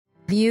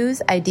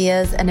Views,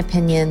 ideas, and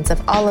opinions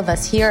of all of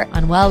us here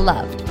on Well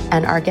Loved,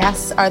 and our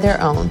guests are their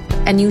own.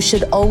 And you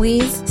should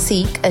always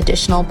seek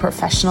additional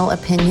professional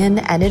opinion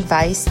and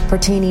advice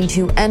pertaining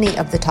to any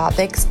of the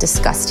topics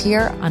discussed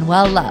here on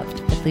Well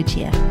Loved with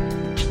Lucia.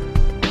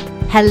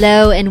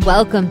 Hello and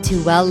welcome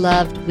to Well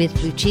Loved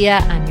with Lucia.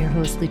 I'm your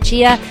host,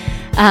 Lucia,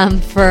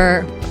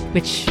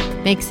 which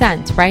makes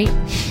sense, right?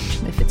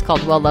 If it's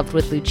called Well Loved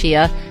with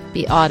Lucia, it'd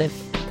be odd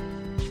if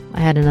I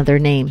had another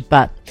name.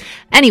 But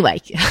anyway,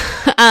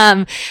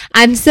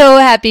 I'm so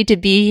happy to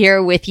be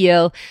here with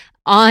you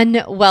on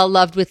Well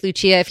Loved with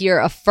Lucia. If you're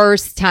a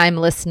first-time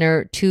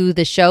listener to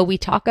the show, we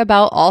talk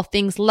about all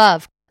things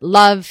love.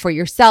 Love for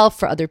yourself,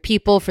 for other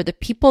people, for the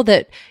people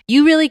that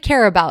you really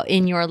care about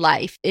in your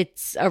life.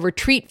 It's a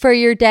retreat for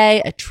your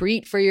day, a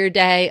treat for your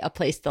day, a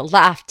place to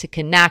laugh, to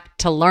connect,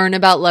 to learn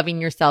about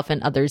loving yourself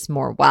and others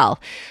more well.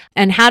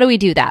 And how do we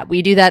do that?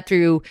 We do that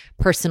through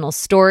personal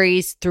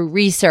stories, through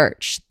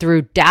research,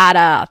 through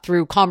data,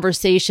 through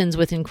conversations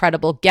with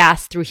incredible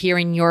guests, through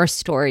hearing your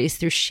stories,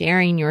 through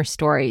sharing your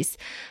stories.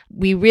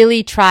 We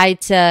really try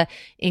to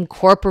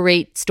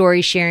incorporate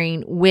story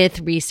sharing with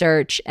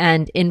research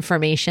and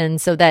information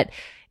so that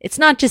it's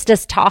not just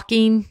us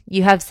talking.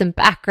 You have some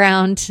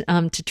background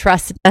to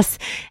trust us,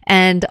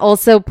 and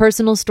also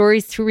personal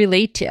stories to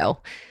relate to.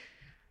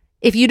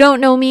 If you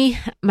don't know me,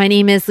 my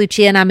name is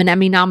Lucia and I'm an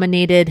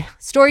Emmy-nominated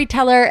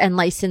storyteller and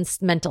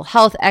licensed mental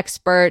health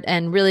expert.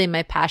 And really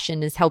my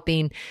passion is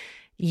helping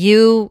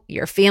you,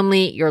 your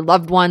family, your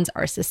loved ones,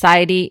 our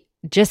society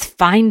just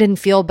find and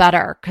feel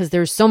better, because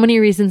there's so many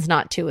reasons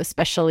not to,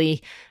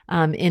 especially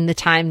in the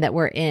time that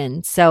we're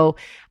in. So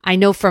I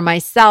know for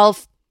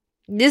myself,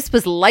 this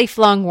was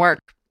lifelong work,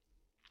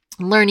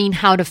 learning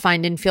how to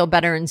find and feel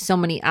better in so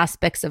many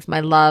aspects of my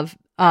love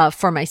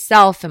for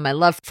myself and my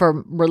love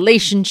for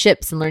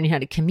relationships and learning how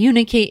to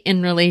communicate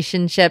in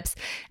relationships.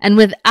 And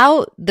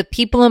without the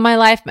people in my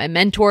life, my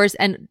mentors,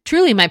 and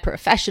truly my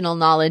professional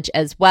knowledge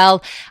as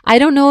well, I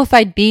don't know if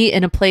I'd be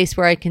in a place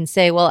where I can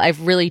say, well,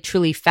 I've really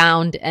truly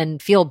found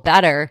and feel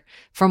better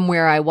from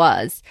where I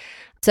was.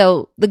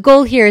 So the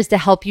goal here is to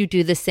help you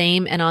do the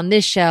same. And on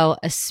this show,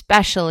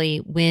 especially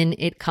when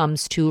it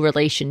comes to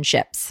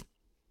relationships.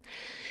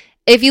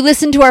 If you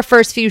listened to our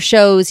first few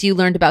shows, you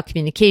learned about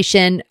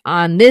communication.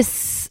 On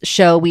this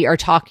show, we are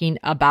talking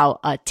about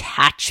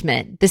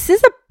attachment. This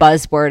is a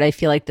buzzword, I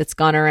feel like, that's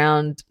gone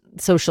around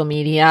social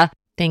media.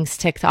 Thanks,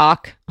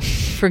 TikTok,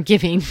 for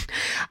giving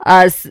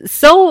us.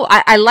 So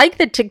I like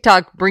that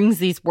TikTok brings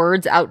these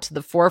words out to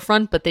the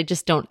forefront, but they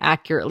just don't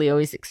accurately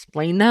always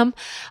explain them.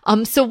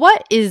 So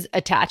what is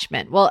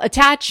attachment? Well,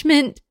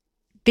 attachment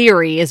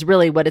theory is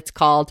really what it's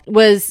called,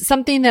 was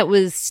something that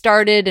was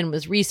started and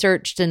was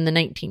researched in the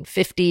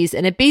 1950s.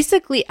 And it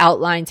basically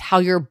outlines how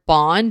your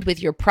bond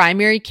with your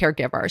primary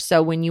caregiver.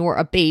 So when you were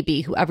a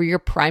baby, whoever your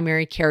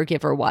primary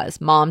caregiver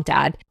was, mom,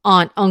 dad,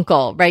 aunt,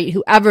 uncle, right?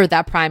 Whoever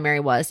that primary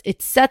was,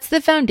 it sets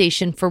the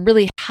foundation for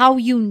really how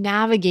you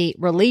navigate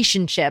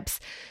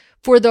relationships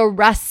for the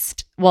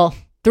rest,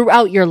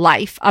 throughout your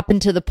life, up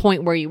until the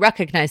point where you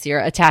recognize your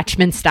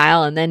attachment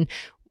style, and then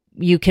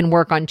you can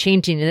work on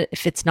changing it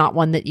if it's not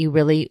one that you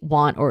really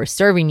want or is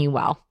serving you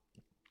well.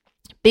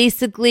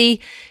 Basically,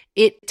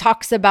 it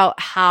talks about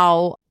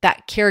how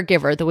that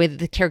caregiver, the way that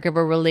the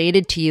caregiver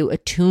related to you,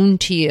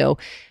 attuned to you,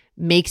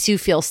 makes you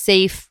feel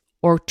safe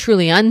or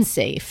truly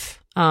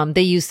unsafe.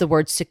 They use the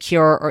word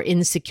secure or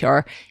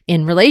insecure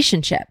in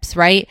relationships,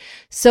 right?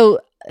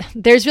 So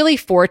there's really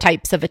 4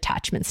 types of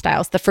attachment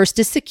styles. The first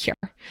is secure.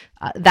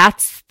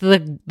 That's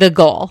the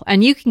goal.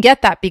 And you can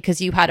get that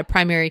because you had a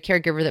primary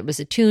caregiver that was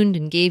attuned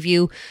and gave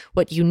you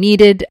what you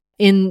needed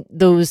in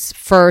those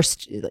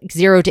first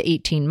 0 to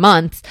 18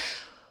 months.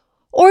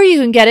 Or you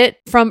can get it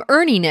from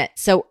earning it.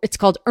 So it's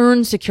called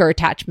earned secure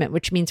attachment,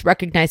 which means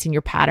recognizing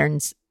your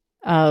patterns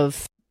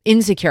of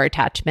insecure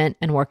attachment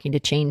and working to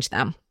change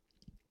them.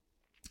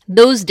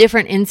 Those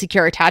different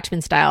insecure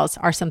attachment styles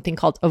are something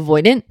called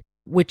avoidant,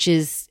 which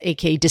is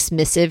aka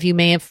dismissive. You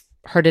may have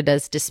heard it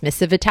as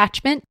dismissive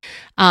attachment.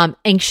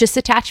 Anxious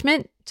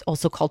attachment, it's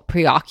also called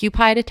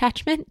preoccupied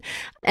attachment.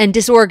 And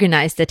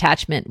disorganized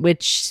attachment,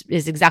 which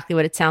is exactly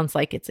what it sounds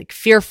like. It's like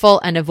fearful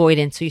and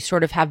avoidant. So you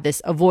sort of have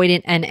this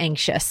avoidant and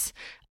anxious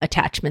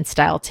attachment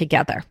style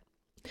together.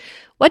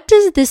 What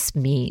does this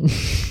mean?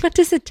 What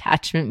does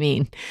attachment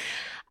mean?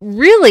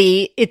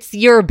 Really, it's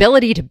your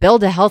ability to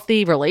build a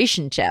healthy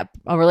relationship,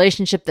 a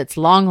relationship that's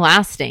long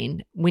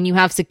lasting. When you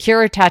have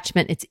secure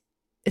attachment,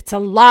 it's a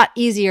lot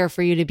easier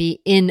for you to be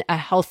in a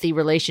healthy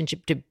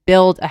relationship, to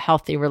build a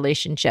healthy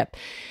relationship.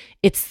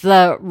 It's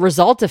the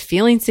result of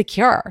feeling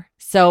secure.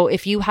 So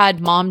if you had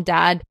mom,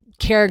 dad,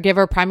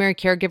 caregiver, primary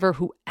caregiver,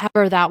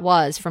 whoever that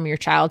was from your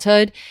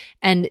childhood,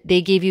 and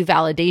they gave you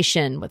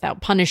validation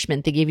without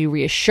punishment, they gave you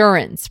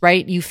reassurance,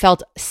 right? You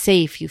felt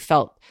safe, you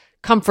felt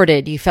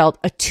comforted, you felt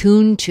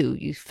attuned to,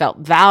 you felt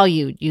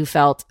valued, you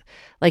felt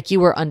like you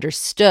were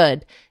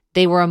understood.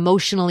 They were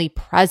emotionally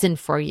present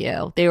for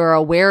you. They were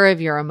aware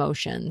of your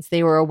emotions.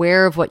 They were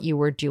aware of what you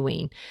were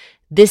doing.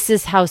 this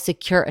is how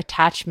secure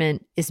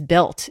attachment is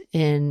built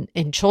in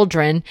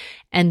children,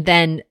 and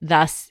then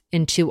thus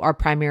into our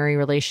primary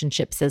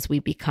relationships as we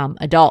become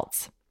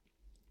adults.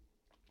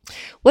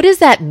 What does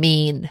that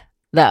mean,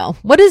 though?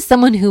 What is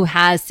someone who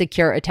has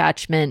secure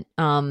attachment?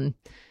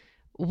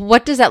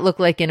 What does that look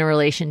like in a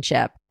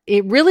relationship?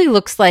 It really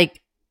looks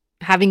like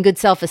having good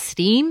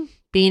self-esteem,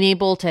 being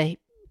able to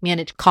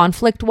manage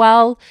conflict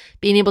well,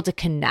 being able to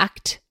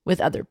connect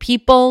with other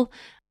people,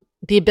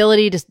 the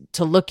ability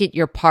to look at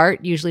your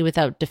part, usually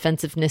without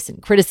defensiveness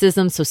and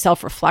criticism, so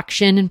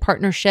self-reflection in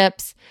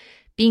partnerships,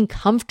 being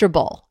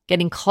comfortable,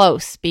 getting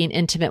close, being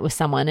intimate with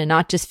someone, and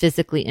not just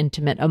physically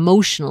intimate,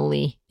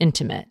 emotionally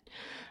intimate.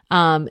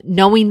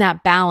 Knowing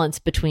that balance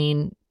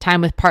between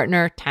time with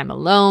partner, time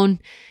alone,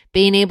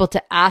 being able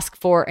to ask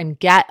for and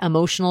get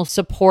emotional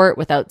support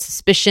without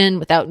suspicion,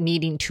 without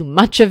needing too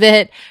much of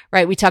it,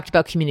 right? We talked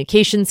about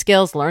communication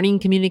skills, learning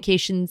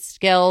communication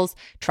skills,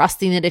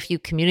 trusting that if you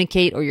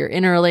communicate or you're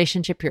in a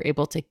relationship, you're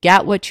able to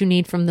get what you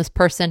need from this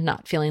person,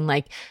 not feeling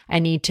like I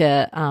need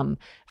to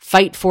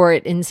fight for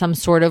it in some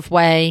sort of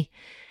way.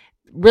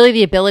 Really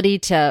the ability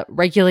to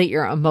regulate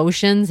your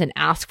emotions and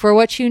ask for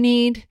what you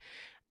need.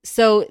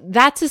 So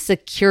that's a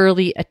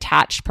securely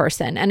attached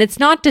person. And it's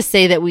not to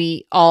say that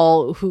we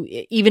all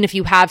even if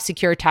you have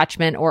secure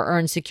attachment or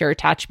earn secure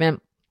attachment,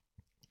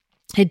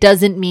 it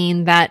doesn't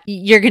mean that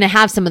you're going to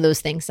have some of those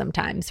things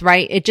sometimes,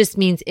 right? It just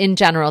means in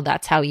general,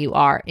 that's how you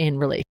are in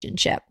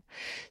relationship.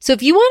 So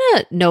if you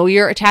want to know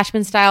your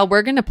attachment style,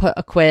 we're going to put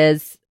a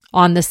quiz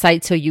on the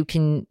site so you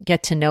can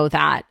get to know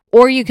that.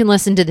 Or you can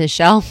listen to this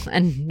show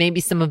and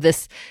maybe some of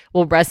this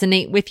will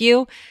resonate with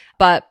you.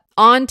 But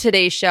on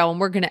today's show,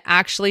 and we're going to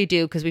actually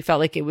do, because we felt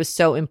like it was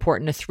so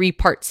important, a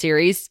 3-part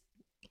series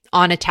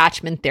on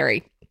attachment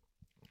theory.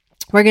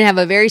 We're going to have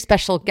a very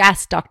special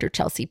guest, Dr.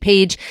 Chelsea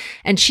Page,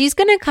 and she's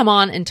going to come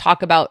on and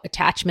talk about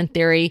attachment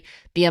theory,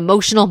 the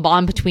emotional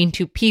bond between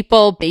two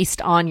people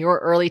based on your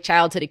early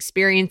childhood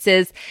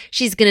experiences.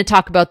 She's going to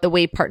talk about the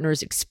way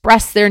partners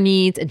express their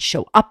needs and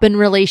show up in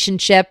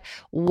relationship.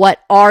 What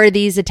are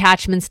these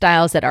attachment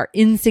styles that are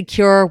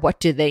insecure? What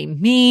do they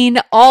mean?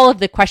 All of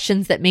the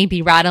questions that may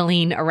be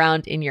rattling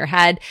around in your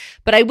head.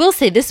 But I will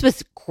say this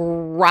was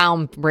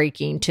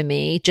groundbreaking to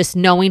me, just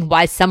knowing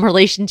why some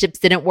relationships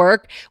didn't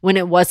work when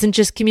it wasn't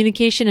just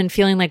communication and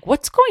feeling like,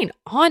 what's going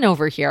on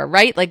over here,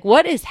 right? Like,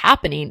 what is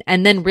happening?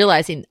 And then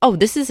realizing, oh,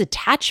 this is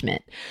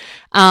attachment.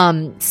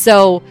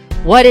 So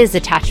what is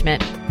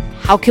attachment?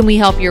 How can we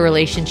help your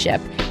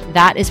relationship?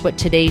 That is what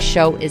today's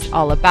show is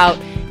all about.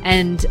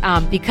 And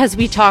because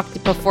we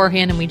talked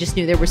beforehand and we just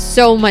knew there was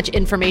so much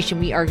information,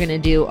 we are going to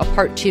do a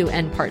part 2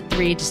 and part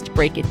 3 just to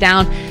break it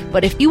down.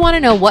 But if you want to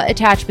know what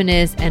attachment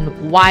is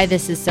and why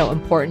this is so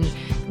important,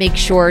 make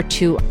sure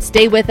to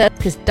stay with us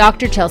because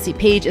Dr. Chelsea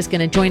Page is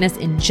going to join us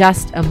in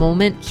just a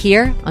moment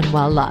here on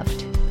Well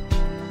Loved.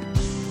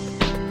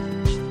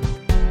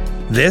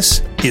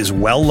 This is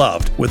Well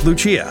Loved with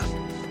Lucia.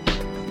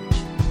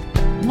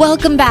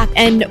 Welcome back.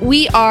 And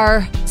we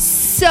are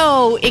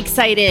so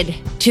excited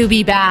to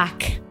be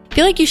back. I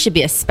feel like you should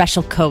be a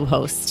special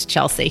co-host,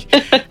 Chelsea.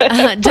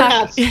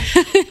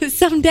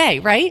 Someday,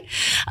 right?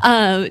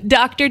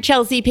 Dr.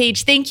 Chelsea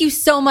Page, thank you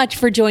so much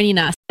for joining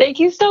us. Thank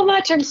you so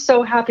much. I'm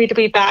so happy to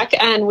be back,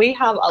 and we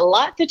have a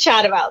lot to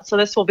chat about, so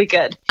this will be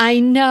good. I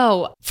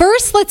know.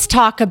 First, let's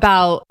talk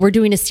about, we're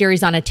doing a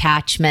series on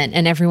attachment,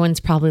 and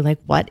everyone's probably like,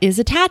 what is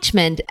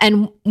attachment?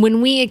 And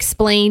when we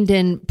explained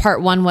in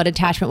part 1 what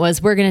attachment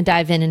was, we're going to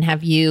dive in and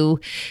have you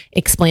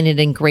explain it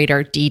in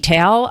greater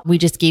detail. We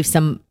just gave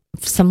some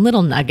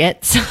little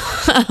nuggets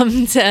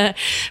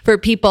for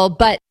people,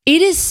 but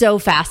it is so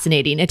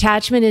fascinating.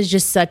 Attachment is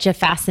just such a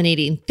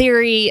fascinating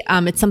theory.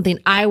 It's something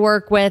I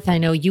work with. I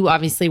know you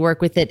obviously work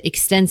with it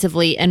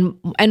extensively. And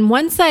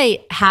once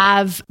I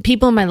have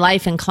people in my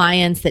life and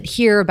clients that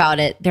hear about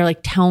it, they're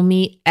like, tell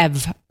me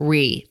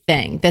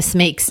everything. This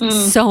makes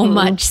so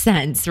much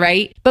sense,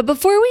 right? But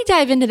before we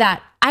dive into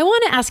that, I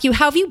want to ask you,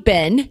 how have you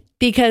been?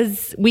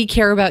 Because we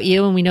care about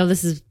you and we know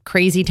this is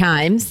crazy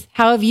times.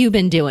 How have you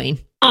been doing?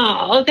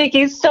 Oh, thank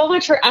you so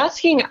much for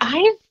asking.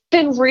 I've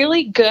been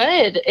really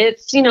good.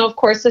 It's, of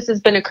course, this has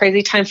been a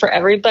crazy time for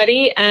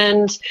everybody.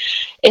 And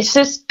it's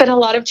just been a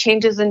lot of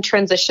changes and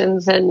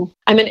transitions. And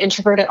I'm an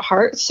introvert at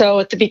heart. So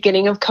at the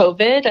beginning of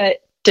COVID,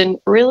 it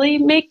didn't really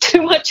make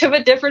too much of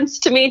a difference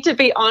to me, to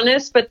be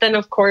honest. But then,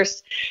 of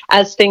course,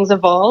 as things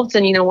evolved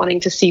and,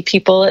 wanting to see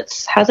people, it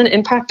has an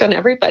impact on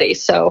everybody.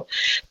 So,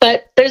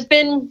 but there's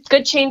been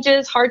good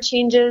changes, hard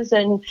changes,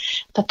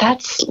 but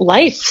that's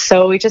life.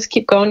 So we just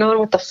keep going on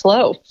with the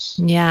flow.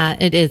 Yeah,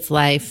 it is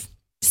life.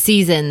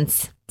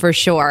 Seasons. For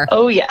sure.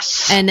 Oh,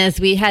 yes. And as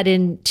we head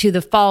into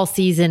the fall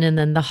season and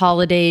then the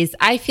holidays,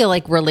 I feel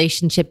like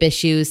relationship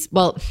issues,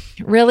 well,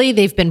 really,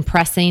 they've been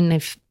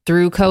pressing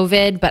through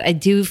COVID, but I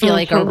do feel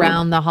like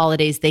around the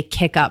holidays, they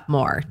kick up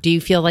more. Do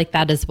you feel like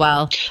that as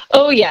well?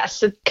 Oh,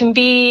 yes. It can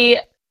be,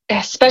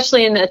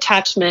 especially in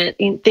attachment,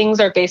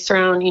 things are based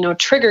around,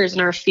 triggers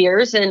and our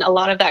fears. And a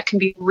lot of that can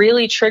be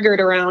really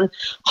triggered around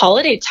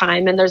holiday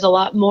time. And there's a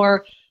lot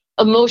more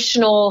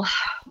emotional,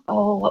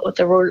 what would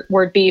the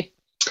word be?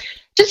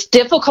 just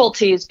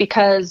difficulties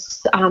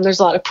because there's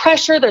a lot of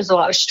pressure, there's a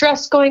lot of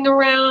stress going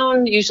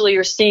around. Usually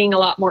you're seeing a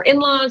lot more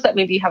in-laws that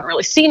maybe you haven't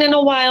really seen in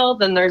a while.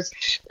 Then there's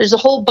a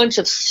whole bunch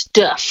of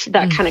stuff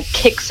that kind of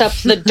kicks up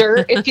the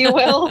dirt, if you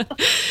will.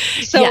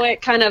 So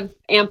it kind of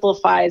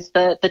amplifies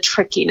the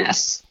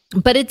trickiness.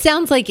 But it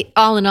sounds like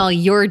all in all,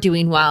 you're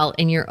doing well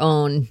in your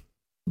own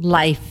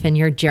life and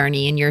your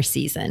journey and your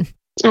season.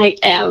 I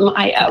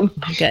am.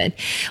 Good.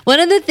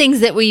 One of the things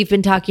that we've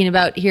been talking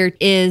about here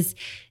is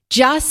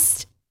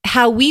just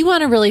how we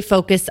want to really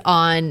focus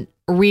on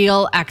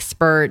real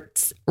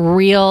experts,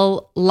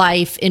 real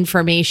life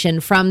information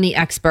from the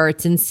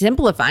experts and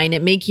simplifying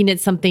it, making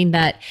it something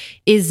that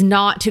is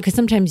not because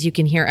sometimes you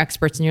can hear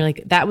experts and you're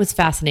like, that was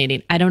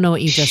fascinating. I don't know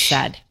what you just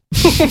said.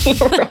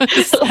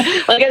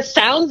 Like it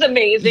sounds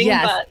amazing,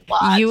 yes,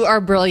 but you are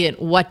brilliant.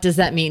 What does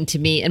that mean to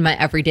me in my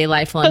everyday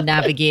life while I'm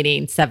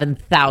navigating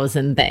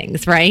 7,000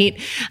 things,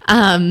 right?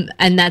 And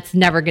that's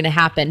never going to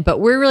happen. But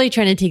we're really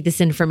trying to take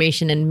this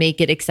information and make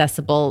it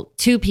accessible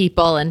to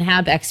people and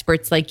have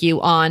experts like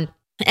you on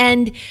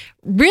and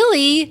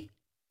really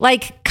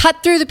like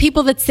cut through the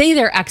people that say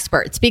they're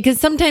experts, because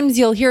sometimes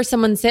you'll hear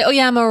someone say, oh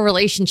yeah, I'm a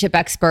relationship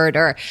expert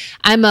or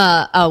I'm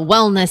a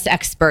wellness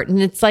expert.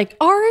 And it's like,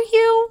 are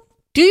you?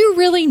 Do you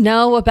really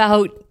know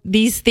about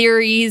these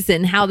theories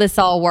and how this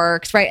all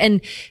works, right?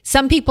 And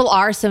some people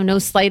are, so no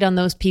slight on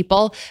those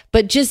people,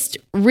 but just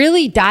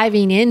really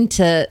diving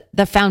into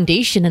the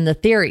foundation and the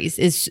theories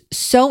is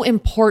so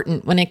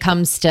important when it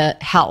comes to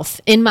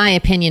health, in my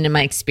opinion, in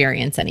my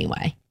experience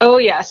anyway. Oh,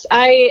 yes.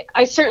 I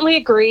certainly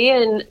agree.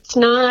 And it's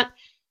not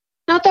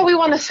that we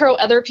want to throw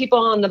other people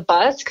on the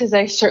bus, because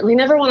I certainly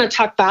never want to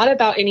talk bad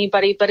about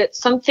anybody, but it's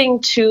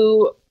something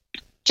to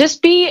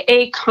just be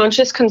a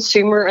conscious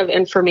consumer of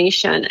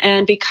information.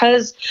 And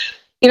because,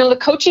 the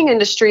coaching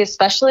industry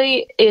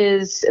especially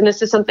is, and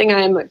this is something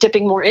I'm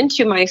dipping more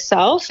into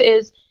myself,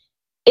 is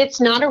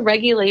it's not a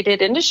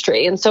regulated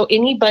industry. And so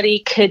anybody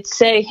could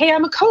say, hey,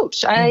 I'm a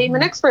coach. I'm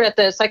an expert at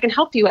this. I can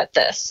help you at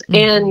this.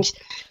 And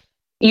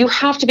you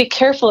have to be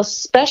careful,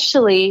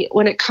 especially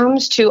when it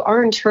comes to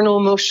our internal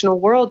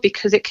emotional world,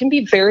 because it can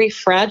be very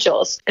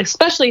fragile,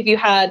 especially if you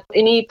had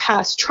any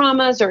past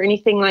traumas or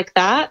anything like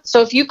that.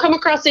 So if you come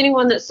across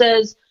anyone that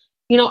says,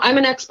 I'm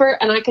an expert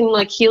and I can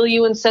heal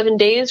you in 7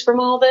 days from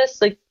all this,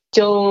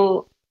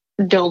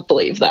 don't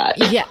believe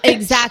that. Yeah,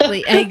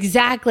 exactly.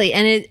 Exactly.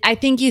 And I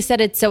think you said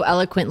it so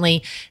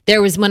eloquently.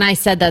 When I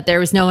said that, there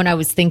was no one I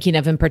was thinking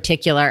of in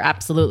particular.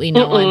 Absolutely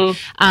no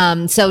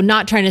one. So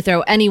not trying to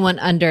throw anyone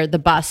under the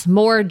bus,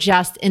 more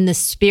just in the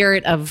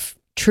spirit of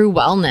true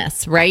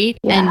wellness, right?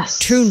 Yes.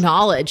 And true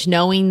knowledge,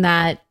 knowing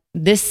that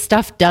this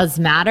stuff does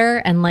matter.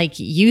 And like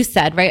you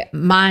said, right,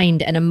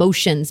 mind and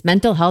emotions,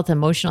 mental health,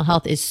 emotional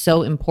health is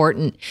so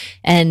important,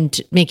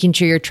 and making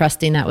sure you're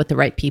trusting that with the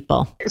right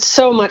people.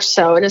 So much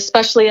so. And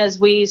especially as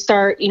we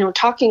start,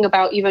 talking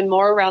about even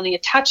more around the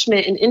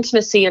attachment and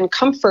intimacy and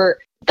comfort,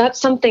 that's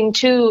something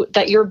too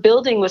that you're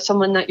building with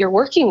someone that you're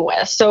working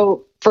with.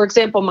 So for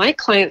example, my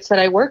clients that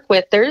I work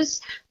with, there's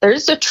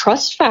a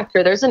trust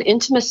factor, there's an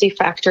intimacy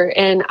factor,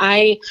 and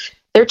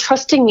they're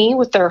trusting me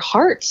with their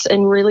hearts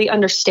and really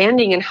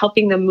understanding and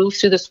helping them move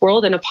through this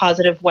world in a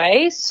positive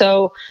way.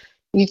 So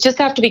you just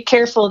have to be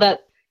careful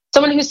that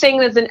someone who's saying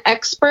as an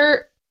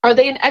expert, are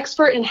they an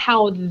expert in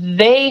how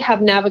they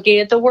have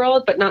navigated the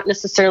world, but not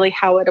necessarily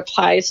how it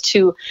applies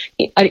to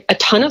a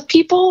ton of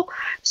people?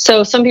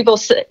 So some people,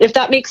 if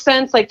that makes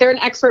sense, they're an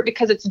expert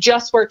because it's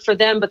just worked for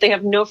them, but they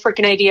have no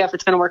freaking idea if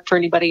it's going to work for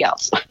anybody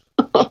else.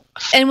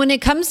 And when it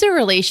comes to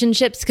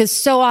relationships, because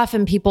so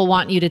often people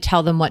want you to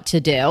tell them what to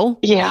do.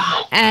 Yeah.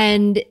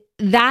 And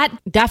that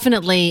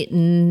definitely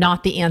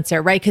not the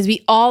answer, right? Because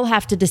we all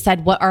have to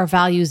decide what our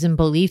values and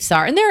beliefs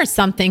are. And there are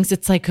some things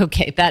it's like,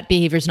 okay, that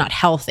behavior is not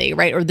healthy,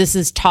 right? Or this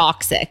is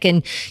toxic.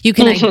 And you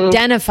can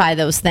identify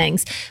those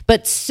things.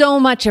 But so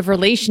much of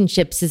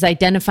relationships is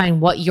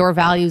identifying what your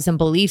values and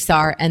beliefs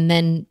are and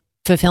then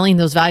fulfilling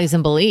those values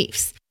and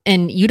beliefs.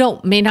 And you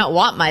may not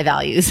want my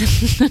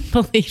values and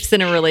beliefs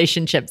in a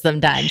relationship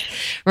sometimes,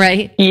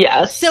 right?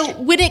 Yes. So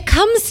when it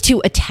comes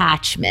to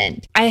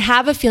attachment, I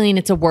have a feeling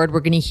it's a word we're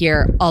going to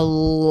hear a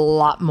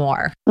lot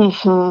more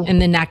in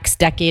the next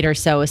decade or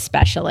so,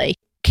 especially.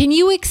 Can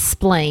you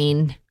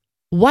explain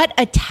what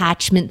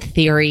attachment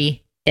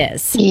theory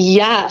is?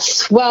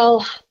 Yes.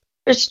 Well,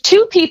 there's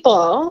two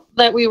people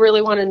that we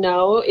really want to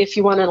know if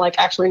you want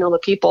to actually know the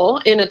people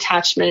in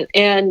attachment.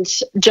 And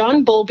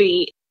John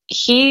Bowlby,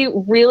 he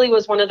really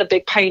was one of the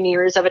big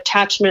pioneers of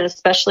attachment,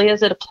 especially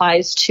as it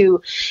applies to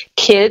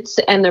kids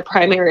and their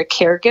primary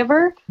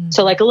caregiver.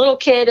 So a little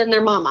kid and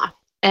their mama.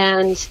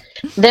 And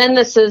then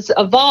this has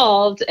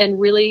evolved and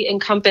really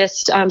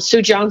encompassed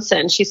Sue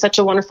Johnson. She's such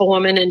a wonderful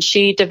woman, and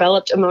she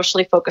developed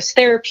emotionally focused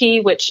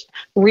therapy, which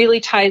really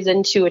ties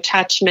into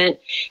attachment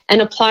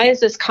and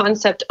applies this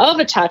concept of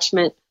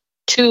attachment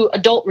to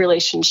adult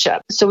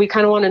relationship. So we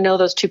kind of want to know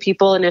those two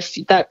people. And if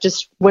that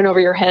just went over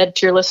your head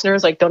to your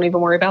listeners, don't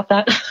even worry about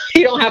that.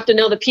 You don't have to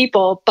know the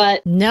people,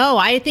 but no,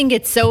 I think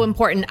it's so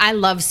important. I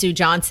love Sue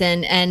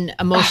Johnson and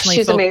emotionally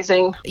she's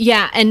amazing.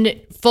 Yeah.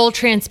 And full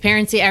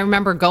transparency, I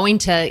remember going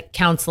to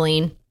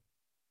counseling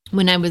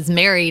when I was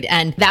married,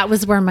 and that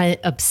was where my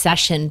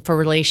obsession for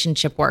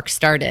relationship work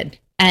started.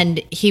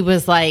 And he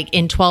was like,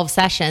 in 12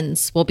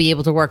 sessions, we'll be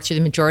able to work through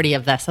the majority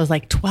of this. I was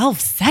like, 12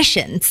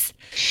 sessions?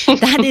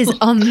 That is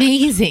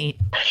amazing.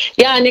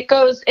 Yeah. And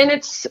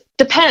it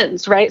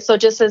depends, right? So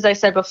just as I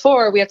said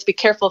before, we have to be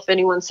careful if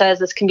anyone says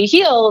this can be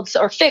healed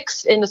or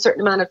fixed in a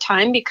certain amount of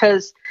time,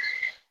 because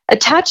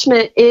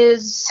attachment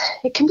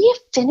it can be a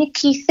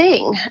finicky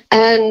thing.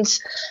 And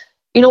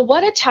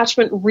what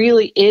attachment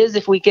really is,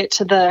 if we get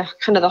to the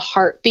kind of the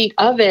heartbeat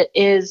of it,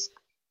 is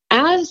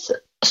as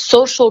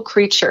social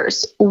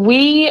creatures,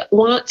 we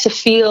want to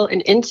feel an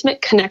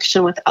intimate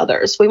connection with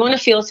others. We want to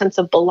feel a sense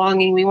of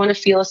belonging. We want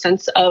to feel a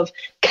sense of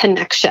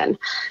connection,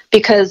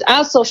 because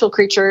as social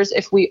creatures,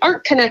 if we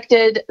aren't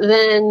connected,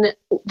 then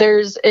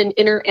there's an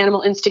inner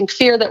animal instinct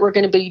fear that we're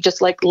going to be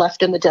just like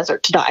left in the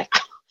desert to die.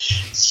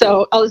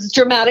 So as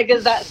dramatic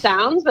as that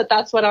sounds, but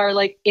that's what our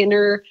like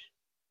inner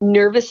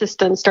nervous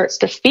system starts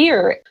to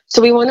fear.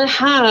 So we want to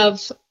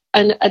have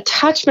an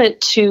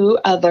attachment to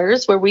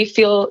others where we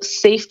feel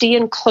safety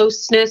and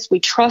closeness. We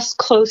trust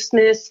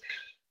closeness.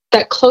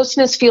 That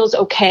closeness feels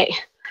okay,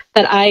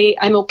 that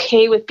I'm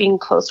okay with being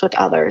close with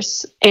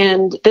others.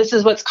 And this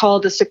is what's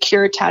called a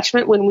secure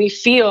attachment, when we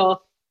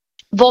feel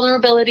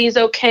vulnerability is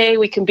okay.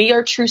 We can be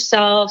our true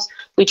selves.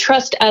 We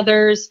trust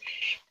others.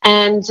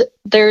 And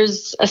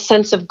there's a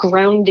sense of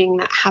grounding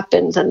that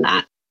happens in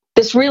that.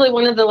 This really,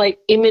 one of the like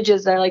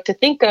images that I like to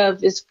think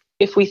of is,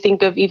 if we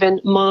think of even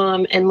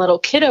mom and little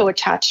kiddo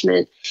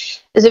attachment,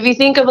 is if you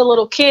think of a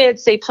little kid,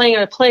 say, playing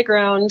at a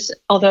playground,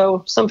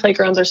 although some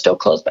playgrounds are still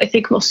closed, but I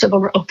think most of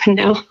them are open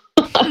now.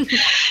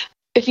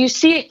 If you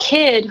see a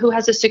kid who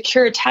has a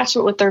secure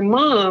attachment with their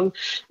mom,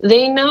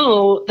 they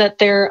know that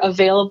they're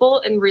available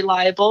and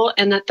reliable,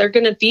 and that they're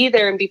going to be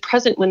there and be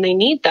present when they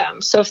need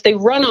them. So if they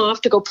run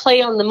off to go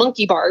play on the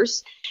monkey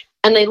bars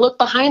and they look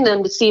behind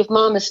them to see if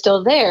mom is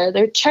still there,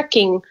 they're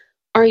checking,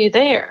 are you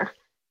there?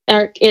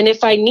 And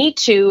if I need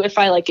to, if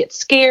I like get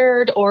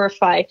scared, or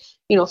if I,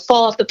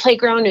 fall off the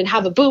playground and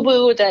have a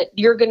boo-boo, that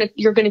you're going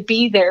to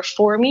be there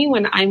for me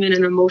when I'm in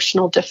an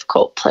emotional,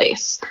 difficult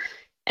place.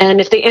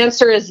 And if the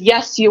answer is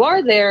yes, you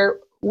are there,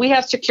 we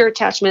have secure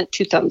attachment,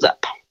 2 thumbs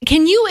up.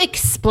 Can you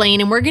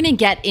explain, and we're going to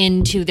get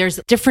into,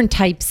 there's different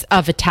types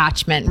of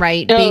attachment,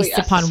 right? Based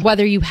upon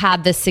whether you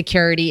had this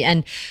security.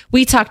 And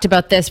we talked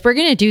about this. We're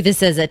going to do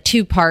this as a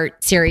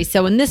 2-part series.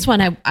 So in this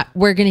one,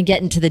 we're going to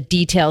get into the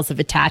details of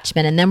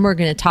attachment, and then we're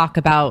going to talk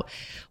about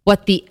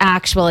what the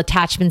actual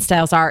attachment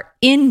styles are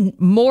in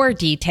more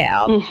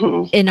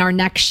detail in our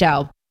next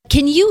show.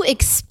 Can you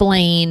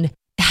explain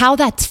how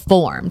that's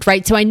formed,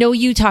 right? So I know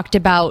you talked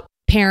about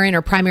parent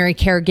or primary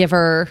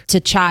caregiver to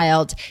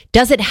child.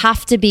 Does it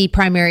have to be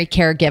primary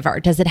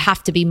caregiver? Does it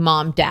have to be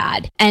mom,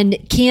 dad? And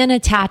can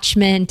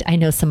attachment, I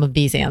know some of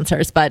these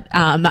answers, but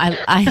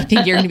I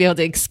think you're going to be able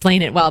to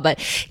explain it well, but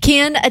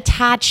can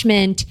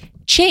attachment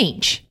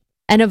change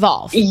and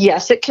evolve?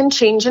 Yes, it can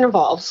change and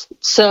evolve.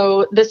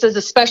 So this is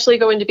especially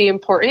going to be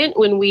important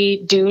when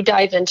we do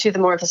dive into the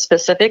more of the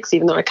specifics,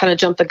 even though I kind of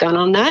jumped the gun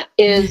on that,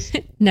 is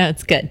no,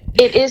 it's good.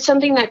 It is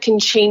something that can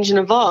change and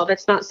evolve.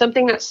 It's not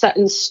something that's set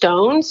in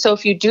stone. So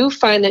if you do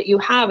find that you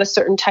have a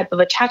certain type of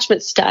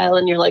attachment style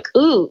and you're like,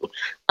 ooh,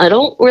 I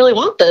don't really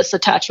want this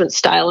attachment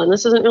style and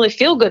this doesn't really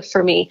feel good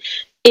for me,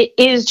 it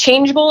is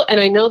changeable. And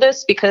I know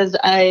this because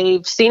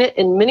I've seen it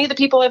in many of the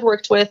people I've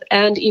worked with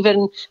and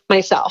even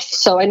myself.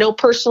 So I know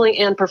personally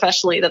and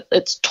professionally that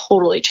it's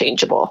totally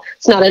changeable.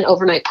 It's not an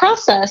overnight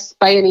process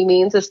by any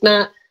means. It's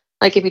not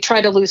like if you try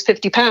to lose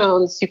 50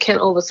 pounds, you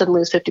can't all of a sudden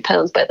lose 50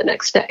 pounds by the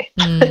next day.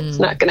 It's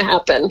not going to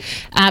happen.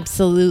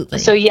 Absolutely.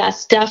 So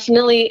yes,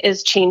 definitely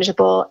is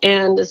changeable.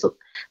 And as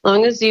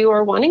long as you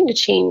are wanting to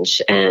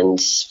change and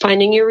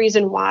finding your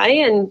reason why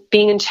and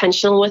being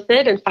intentional with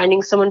it and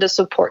finding someone to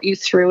support you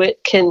through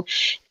it can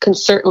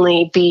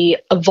certainly be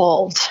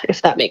evolved,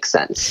 if that makes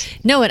sense.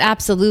 No, it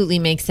absolutely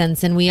makes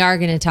sense. And we are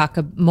going to talk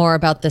more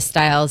about the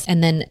styles,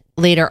 and then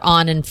later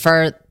on in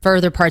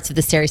further parts of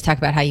the series talk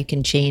about how you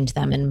can change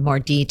them in more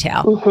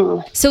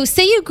detail. So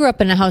say you grew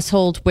up in a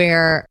household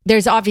where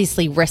there's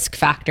obviously risk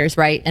factors,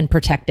 right? And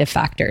protective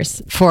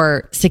factors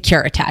for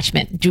secure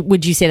attachment.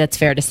 Would you say that's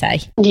fair to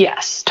say?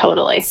 Yes,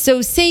 totally.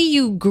 So say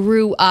you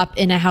grew up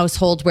in a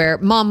household where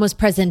mom was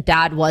present,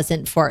 dad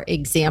wasn't, for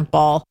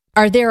example.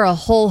 Are there a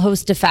whole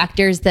host of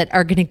factors that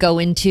are going to go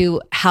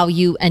into how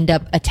you end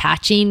up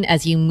attaching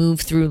as you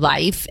move through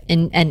life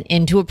and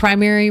into a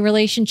primary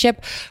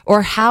relationship?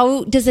 Or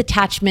how does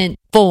attachment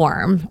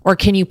form, or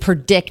can you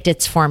predict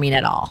it's forming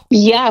at all?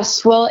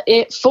 Yes, well,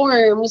 it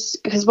forms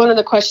because one of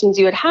the questions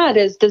you had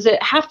is, does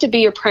it have to be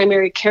your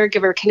primary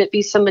caregiver? Can it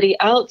be somebody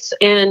else?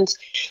 And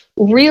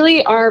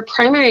really, our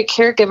primary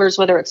caregivers,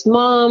 whether it's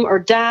mom or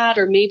dad,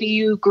 or maybe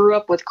you grew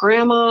up with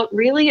grandma,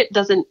 really it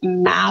doesn't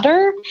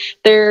matter.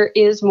 There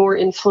is more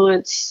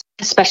influence,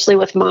 especially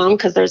with mom,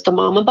 because there's the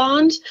mama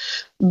bond.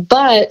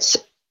 But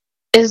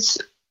as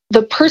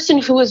the person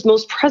who is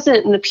most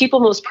present and the people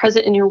most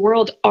present in your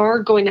world are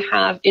going to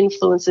have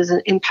influences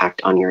and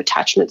impact on your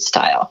attachment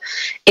style.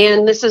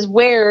 And this is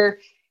where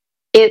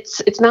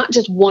it's not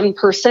just one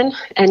person,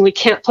 and we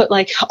can't put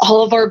like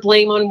all of our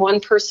blame on one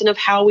person of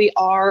how we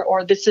are,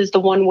 or this is the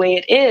one way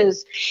it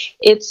is.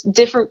 It's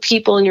different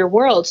people in your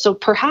world. So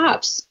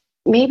perhaps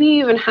maybe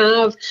you even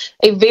have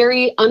a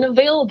very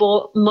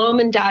unavailable mom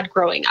and dad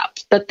growing up,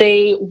 that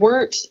they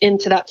weren't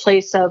into that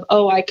place of,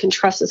 oh, I can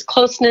trust this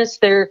closeness.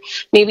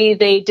 Maybe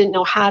they didn't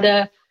know how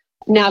to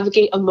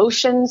navigate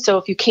emotions. So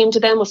if you came to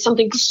them with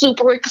something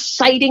super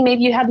exciting,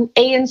 maybe you had an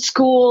A in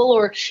school,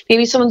 or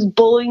maybe someone's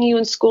bullying you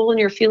in school and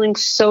you're feeling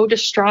so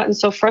distraught and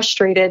so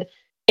frustrated,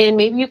 and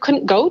maybe you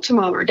couldn't go to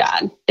mom or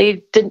dad.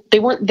 They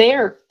weren't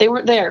there. They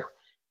weren't there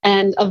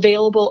and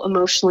available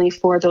emotionally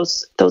for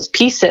those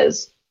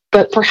pieces.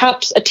 But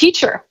perhaps a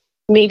teacher.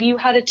 Maybe you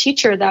had a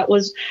teacher that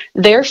was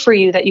there for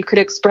you, that you could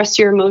express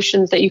your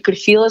emotions, that you could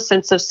feel a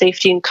sense of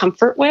safety and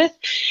comfort with.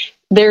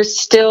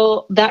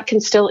 That can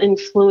still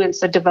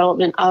influence the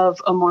development of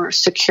a more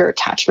secure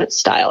attachment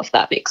style, if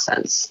that makes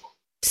sense.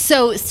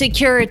 So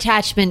secure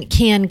attachment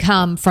can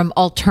come from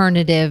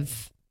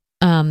alternative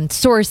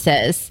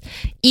sources,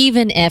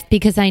 even if,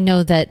 because I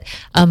know that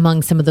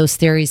among some of those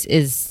theories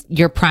is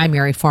your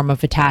primary form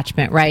of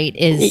attachment, right?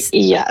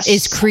 Yes.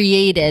 Is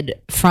created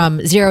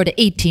from 0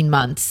 to 18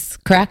 months,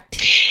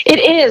 correct? It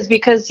is,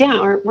 because,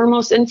 we're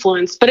most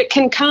influenced, but it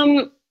can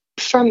come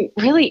from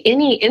really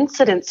any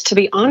incidents, to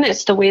be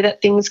honest, the way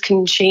that things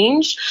can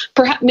change.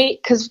 Perhaps,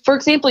 because, for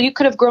example, you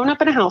could have grown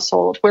up in a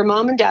household where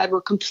mom and dad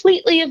were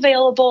completely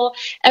available.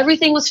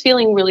 Everything was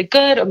feeling really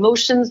good.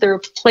 Emotions, there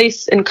was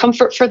place and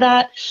comfort for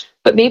that.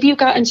 But maybe you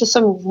got into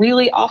some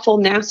really awful,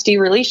 nasty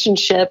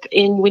relationship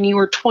when you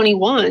were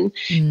 21.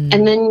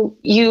 And then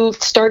you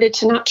started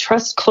to not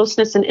trust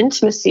closeness and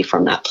intimacy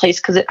from that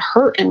place because it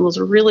hurt and was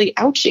really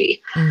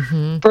ouchy,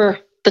 for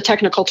the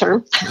technical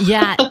term.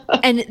 Yeah.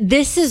 And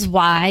this is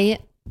why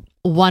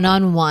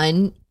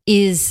one-on-one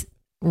is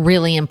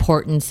really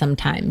important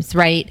sometimes,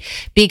 right?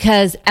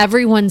 Because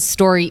everyone's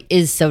story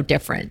is so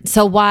different.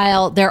 So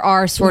while there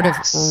are sort of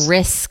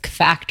risk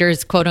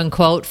factors, quote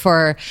unquote,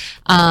 for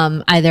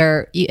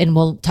either, and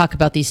we'll talk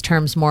about these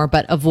terms more,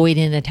 but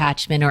avoidant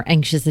attachment or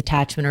anxious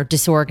attachment or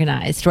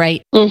disorganized,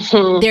 right?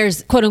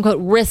 There's quote unquote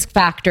risk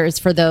factors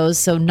for those.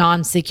 So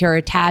non-secure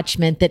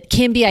attachment that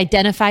can be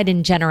identified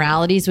in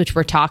generalities, which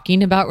we're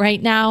talking about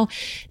right now.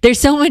 There's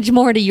so much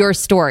more to your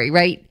story,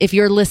 right? If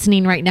you're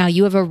listening right now,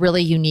 you have a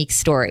really unique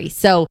story.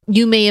 So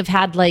you may have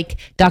had, like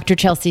Dr.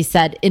 Chelsea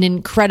said, an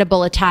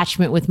incredible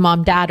attachment with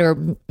mom, dad, or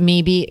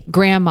maybe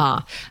grandma,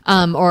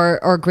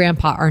 or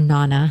grandpa, or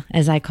nana,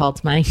 as I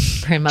called my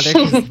grandmother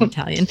because I'm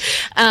Italian,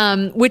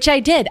 which I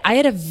did. I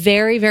had a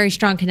very, very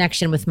strong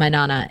connection with my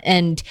nana,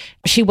 and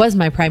she was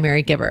my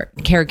primary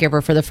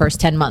caregiver for the first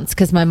 10 months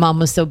because my mom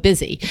was so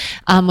busy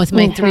with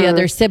my 3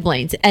 other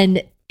siblings.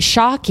 And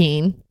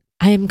shocking,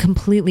 I am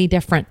completely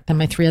different than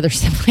my 3 other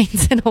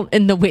siblings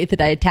in the way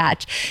that I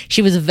attach.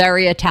 She was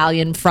very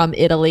Italian from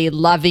Italy,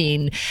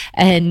 loving,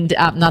 and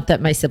not that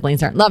my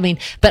siblings aren't loving,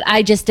 but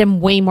I just am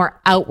way more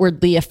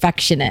outwardly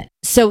affectionate.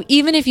 So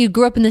even if you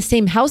grew up in the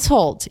same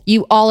household,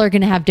 you all are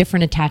going to have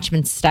different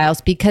attachment styles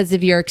because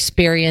of your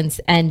experience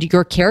and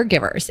your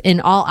caregivers in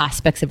all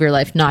aspects of your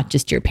life, not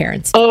just your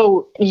parents.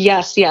 Oh,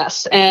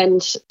 yes.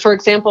 And for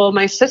example,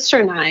 my sister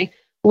and I,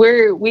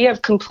 we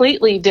have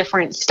completely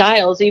different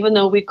styles, even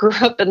though we grew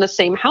up in the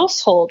same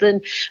household.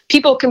 And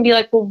people can be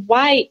like, well,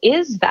 why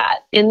is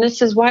that? And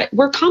this is why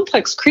we're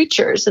complex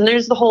creatures. And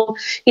there's the whole,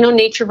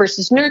 nature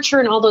versus nurture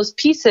and all those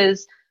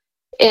pieces.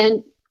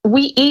 And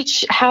we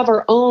each have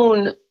our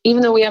own,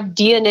 even though we have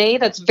DNA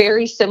that's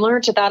very similar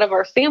to that of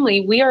our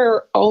family, we are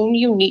our own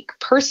unique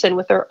person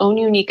with our own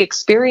unique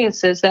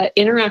experiences that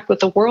interact with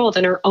the world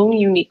in our own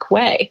unique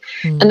way.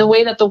 And the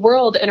way that the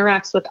world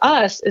interacts with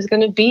us is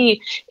going to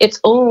be its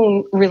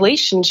own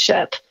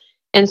relationship.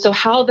 And so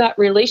how that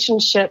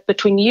relationship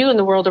between you and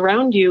the world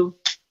around you,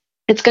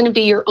 it's going to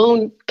be your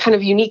own kind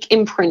of unique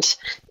imprint,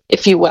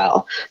 if you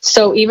will.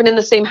 So even in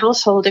the same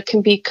household, it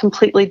can be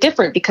completely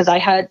different because I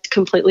had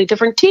completely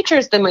different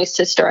teachers than my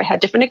sister. I had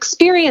different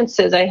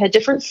experiences. I had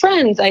different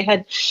friends. I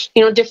had,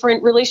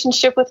 different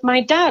relationship with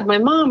my dad, my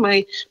mom,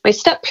 my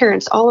step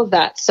parents, all of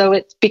that. So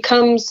it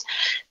becomes,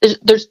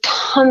 there's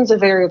tons of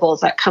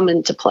variables that come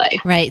into play.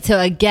 Right. So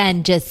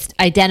again, just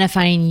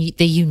identifying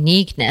the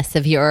uniqueness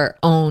of your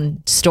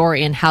own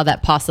story and how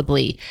that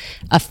possibly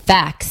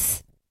affects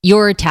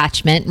your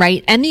attachment,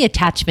 right? And the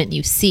attachment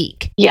you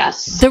seek.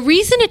 Yes. The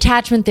reason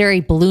attachment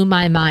theory blew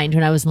my mind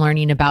when I was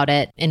learning about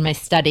it in my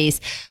studies,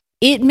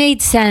 it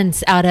made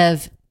sense out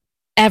of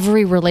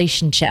every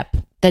relationship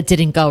that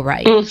didn't go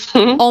right.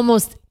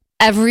 Almost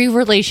every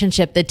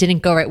relationship that didn't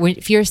go right.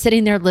 If you're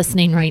sitting there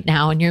listening right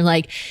now and you're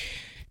like,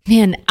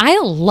 man, I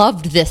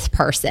loved this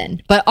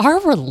person, but our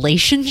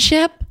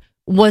relationship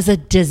was a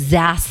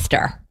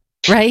disaster.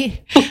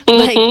 Right?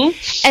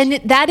 And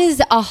that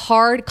is a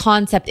hard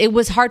concept. It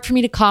was hard for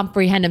me to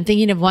comprehend. I'm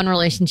thinking of one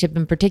relationship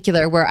in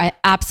particular where I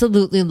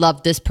absolutely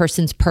loved this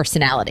person's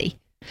personality.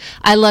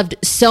 I loved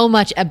so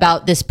much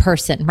about this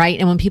person, right?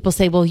 And when people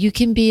say, well, you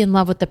can be in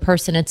love with the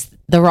person, it's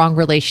the wrong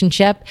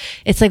relationship.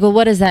 It's like, well,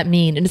 what does that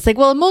mean? And it's like,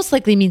 well, it most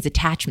likely means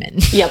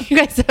attachment. Yep. You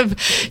guys have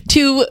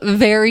two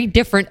very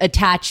different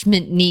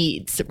attachment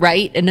needs,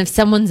 right? And if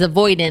someone's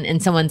avoidant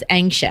and someone's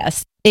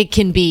anxious, it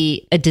can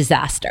be a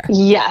disaster.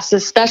 Yes,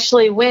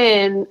 especially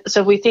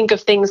so if we think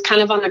of things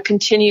kind of on a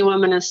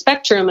continuum and a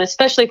spectrum,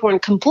 especially if we're on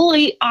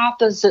complete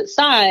opposite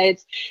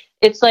sides,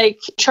 it's like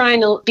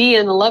trying to be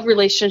in a love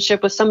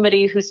relationship with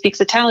somebody who speaks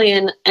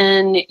Italian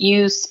and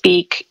you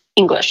speak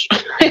English.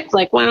 It's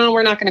like, well,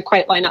 we're not going to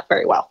quite line up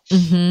very well.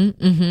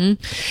 Mm-hmm,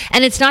 mm-hmm.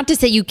 And it's not to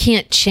say you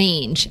can't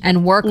change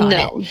and work on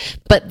it,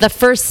 but the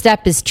first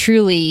step is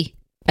truly,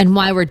 and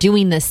why we're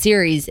doing this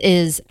series,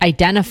 is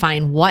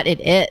identifying what it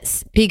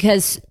is,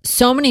 because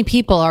so many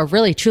people are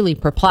really truly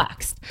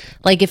perplexed.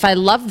 Like, if I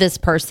love this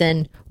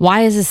person,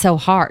 why is this so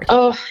hard?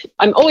 Oh,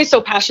 I'm always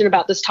so passionate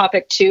about this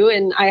topic too.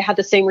 And I had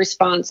the same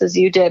response as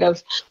you did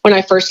of when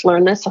I first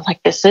learned this. I'm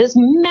like, this is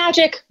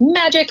magic.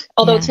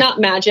 Although it's not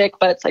magic,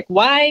 but it's like,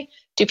 why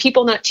do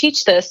people not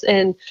teach this?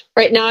 And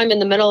right now I'm in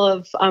the middle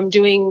of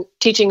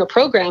teaching a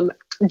program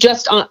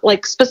just on,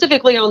 like,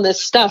 specifically on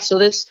this stuff. So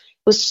this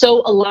was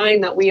so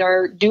aligned that we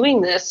are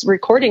doing this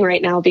recording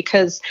right now,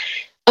 because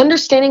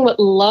understanding what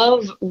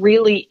love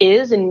really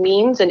is and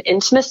means and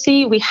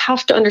intimacy, we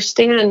have to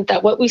understand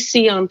that what we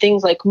see on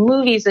things like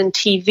movies and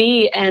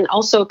TV and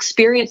also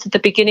experience at the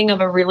beginning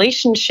of a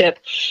relationship,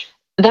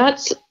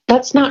 that's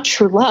not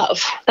true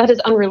love. That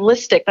is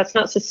unrealistic. That's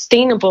not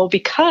sustainable,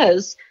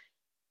 because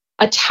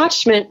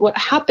attachment, what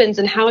happens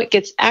and how it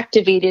gets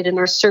activated in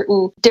our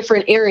certain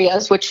different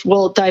areas, which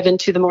we'll dive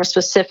into the more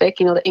specific,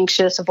 the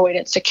anxious,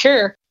 avoidant,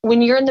 secure.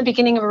 When you're in the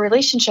beginning of a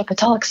relationship,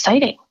 it's all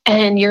exciting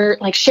and you're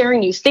like sharing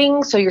new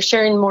things. So you're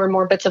sharing more and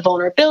more bits of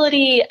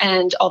vulnerability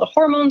and all the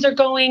hormones are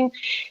going,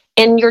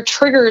 and your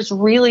triggers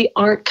really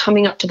aren't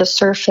coming up to the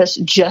surface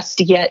just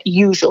yet,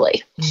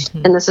 usually.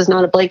 Mm-hmm. And this is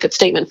not a blanket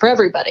statement for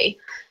everybody.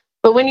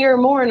 But when you're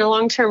more in a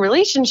long-term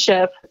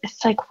relationship,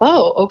 it's like,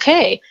 whoa,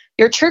 okay.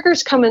 Your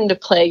triggers come into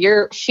play.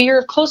 Your fear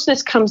of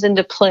closeness comes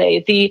into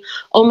play. The,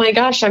 oh my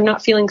gosh, I'm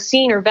not feeling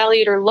seen or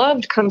valued or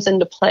loved comes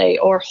into play.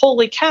 Or,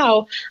 holy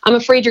cow, I'm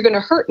afraid you're going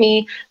to hurt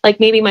me like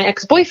maybe my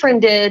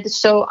ex-boyfriend did.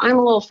 So I'm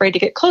a little afraid to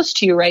get close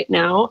to you right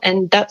now.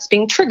 And that's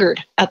being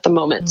triggered at the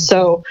moment. Mm-hmm.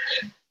 So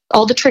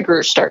all the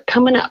triggers start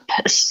coming up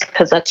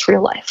because that's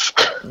real life.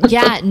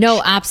 Yeah,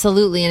 no,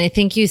 absolutely. And I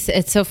think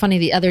it's so funny.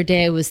 The other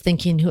day I was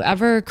thinking,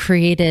 whoever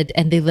created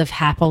 "and they live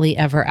happily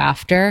ever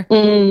after,"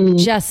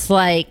 just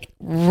like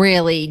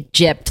really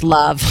gypped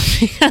love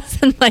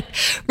and like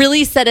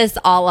really set us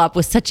all up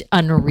with such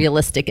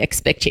unrealistic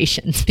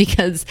expectations,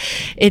 because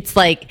it's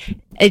like,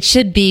 it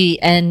should be,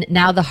 and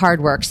now the hard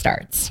work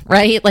starts,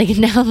 right? Like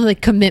now the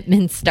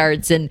commitment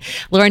starts and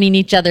learning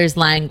each other's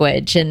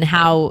language and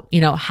how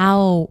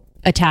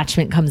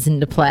attachment comes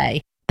into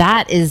play.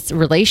 That is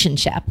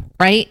relationship,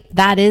 right?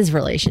 That is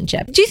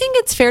relationship. Do you think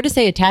it's fair to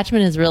say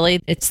attachment is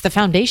it's the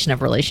foundation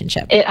of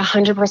relationship? It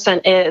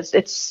 100% is.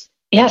 It's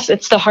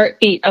the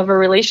heartbeat of a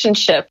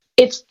relationship.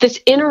 It's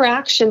this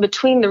interaction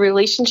between the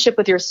relationship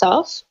with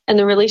yourself and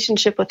the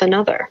relationship with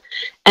another.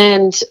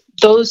 And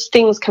those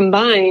things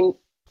combined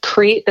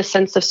create the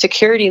sense of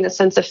security and the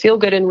sense of feel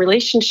good in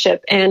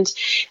relationship. And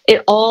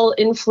it all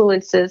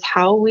influences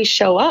how we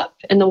show up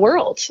in the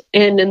world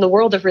and in the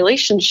world of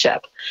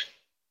relationship.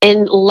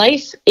 And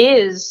life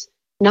is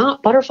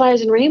not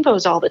butterflies and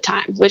rainbows all the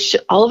time, which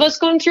all of us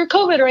going through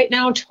COVID right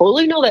now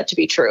totally know that to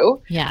be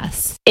true.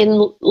 Yes.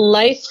 In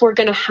life, we're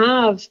going to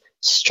have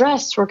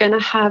stress. We're going to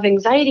have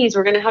anxieties.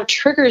 We're going to have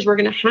triggers. We're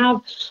going to have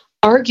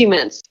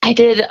arguments. I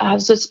did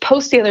this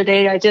post the other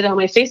day I did on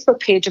my Facebook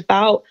page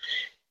about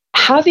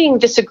having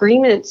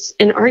disagreements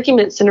and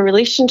arguments in a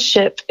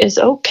relationship is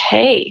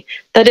okay.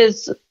 That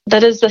is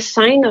the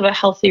sign of a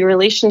healthy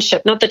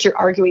relationship. Not that you're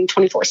arguing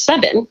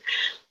 24/7,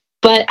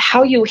 but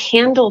how you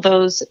handle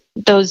those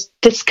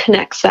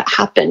disconnects that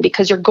happen,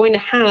 because you're going to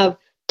have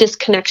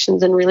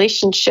disconnections in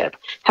relationship.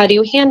 How do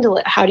you handle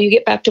it? How do you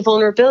get back to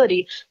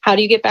vulnerability? How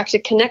do you get back to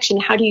connection?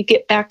 How do you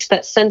get back to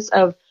that sense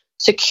of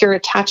secure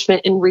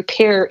attachment and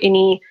repair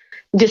any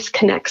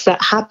disconnects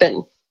that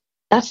happen?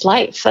 That's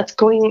life. That's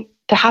going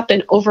to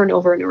happen over and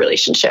over in a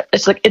relationship.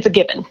 It's a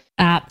given.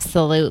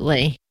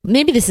 Absolutely.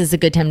 Maybe this is a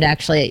good time to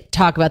actually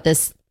talk about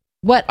this.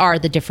 What are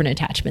the different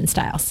attachment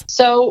styles?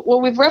 So,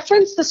 we've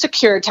referenced the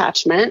secure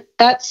attachment.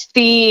 That's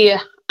the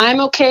I'm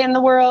okay in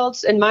the world.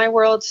 In my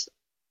world,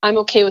 I'm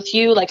okay with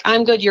you. Like,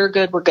 I'm good, you're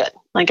good, we're good.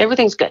 Like,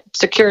 everything's good.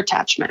 Secure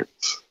attachment.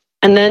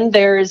 And then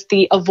there's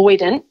the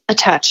avoidant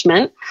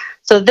attachment.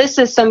 So this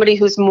is somebody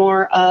who's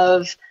more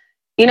of,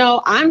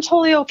 I'm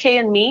totally okay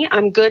in me.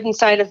 I'm good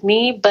inside of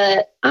me,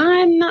 but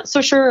I'm not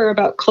so sure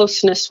about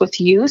closeness with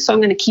you. So I'm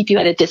going to keep you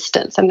at a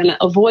distance. I'm going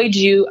to avoid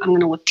you. I'm going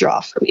to withdraw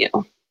from you.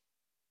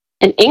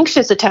 An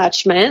anxious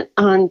attachment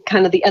on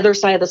kind of the other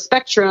side of the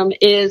spectrum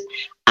is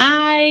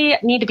I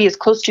need to be as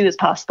close to you as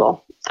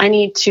possible. I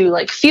need to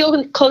like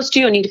feel close to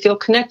you. I need to feel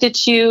connected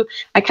to you.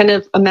 I kind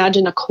of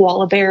imagine a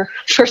koala bear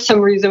for some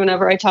reason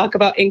whenever I talk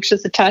about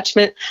anxious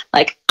attachment.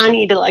 Like I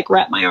need to like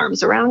wrap my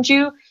arms around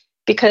you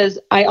because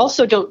I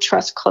also don't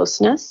trust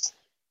closeness.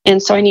 And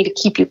so I need to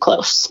keep you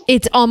close.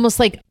 It's almost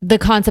like the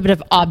concept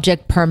of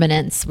object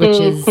permanence, which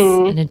is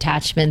an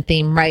attachment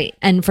theme, right?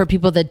 And for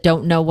people that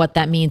don't know what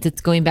that means,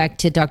 it's going back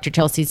to Dr.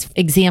 Chelsea's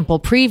example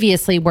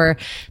previously where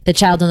the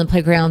child on the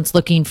playground's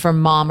looking for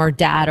mom or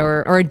dad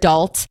or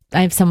adult. I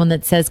have someone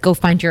that says, go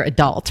find your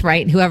adult,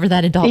 right? Whoever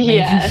that adult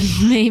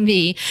may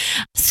be.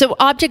 So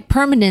object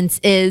permanence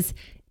is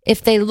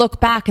if they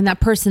look back and that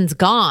person's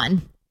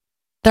gone,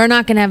 they're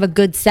not going to have a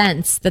good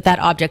sense that that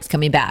object's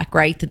coming back,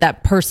 right?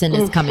 That person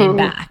is coming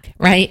back,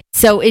 right?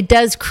 So it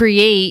does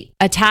create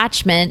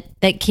attachment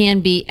that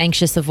can be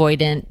anxious,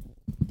 avoidant,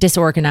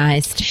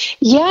 disorganized.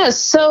 Yes.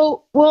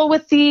 So, well,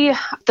 with the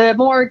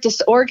more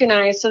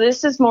disorganized, so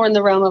this is more in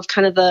the realm of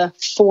kind of the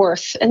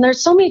fourth. And there's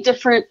so many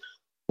different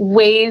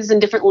ways and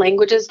different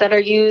languages that are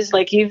used.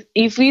 Like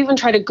if you even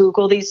try to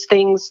Google these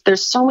things,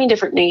 there's so many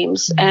different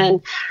names.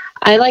 And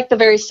I like the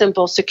very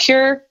simple: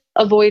 secure,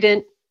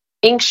 avoidant,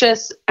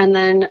 anxious, and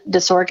then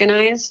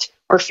disorganized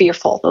or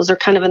fearful. Those are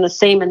kind of in the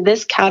same. In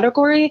this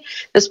category,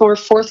 this more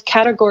fourth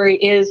category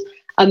is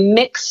a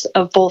mix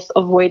of both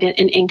avoidant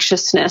and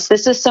anxiousness.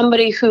 This is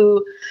somebody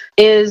who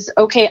is,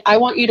 okay, I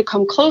want you to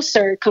come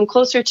closer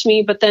to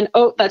me, but then,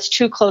 oh, that's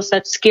too close.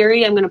 That's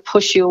scary. I'm going to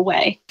push you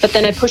away. But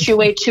then I push you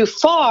away too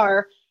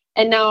far.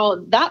 And now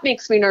that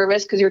makes me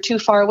nervous because you're too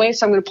far away.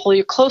 So I'm going to pull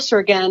you closer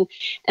again.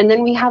 And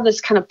then we have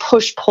this kind of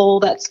push-pull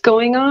that's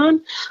going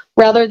on,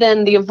 rather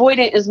than the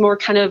avoidant is more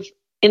kind of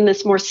in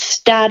this more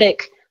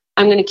static,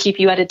 I'm going to keep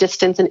you at a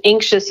distance. And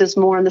anxious is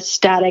more in the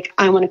static,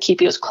 I want to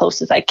keep you as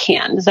close as I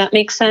can. Does that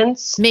make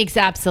sense? Makes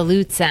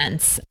absolute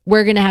sense.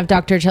 We're going to have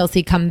Dr.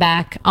 Chelsea come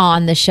back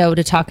on the show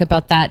to talk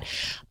about that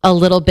a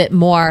little bit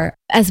more.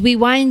 As we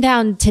wind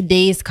down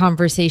today's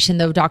conversation,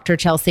 though, Dr.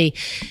 Chelsea,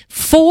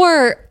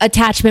 for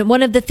attachment,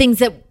 one of the things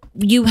that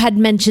you had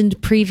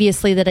mentioned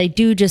previously that I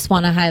do just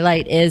want to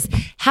highlight is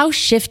how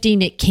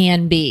shifting it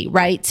can be,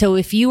 right? So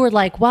if you were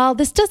like, well,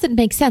 this doesn't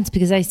make sense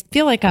because I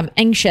feel like I'm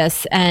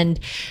anxious and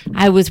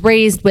I was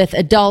raised with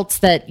adults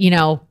that,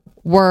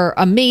 were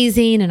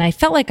amazing and I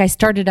felt like I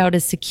started out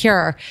as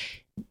secure.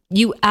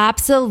 You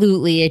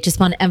absolutely, I just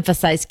want to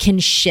emphasize, can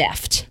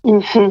shift.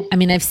 I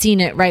mean, I've seen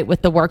it right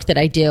with the work that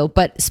I do,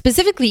 but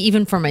specifically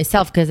even for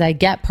myself, because I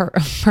get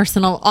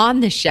personal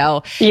on the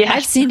show,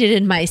 I've seen it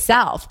in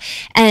myself.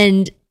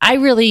 And I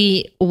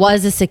really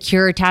was a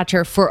secure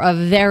attacher for a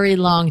very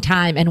long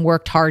time and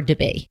worked hard to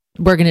be.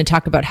 We're going to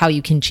talk about how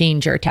you can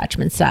change your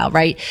attachment style,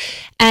 right?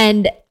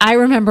 And I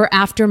remember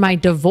after my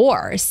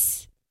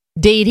divorce,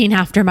 dating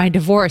after my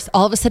divorce,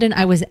 all of a sudden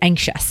I was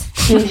anxious.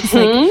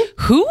 Like,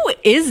 who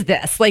is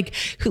this? Like,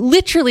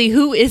 literally,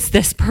 who is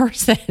this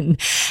person?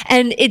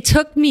 And it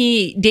took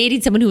me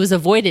dating someone who was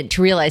avoidant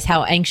to realize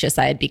how anxious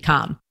I had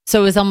become.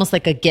 So it was almost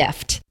like a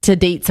gift to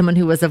date someone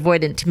who was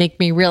avoidant to make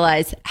me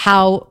realize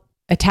how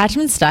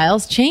attachment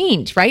styles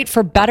change, right?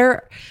 For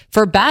better,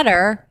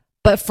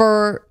 but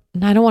for,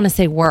 I don't want to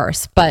say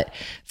worse, but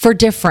for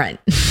different,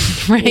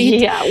 right?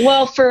 Yeah.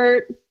 Well,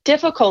 for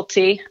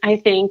difficulty, I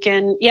think.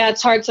 And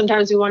it's hard.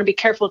 Sometimes we want to be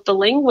careful with the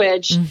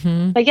language,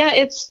 but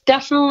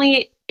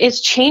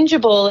it's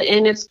changeable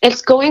and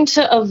it's going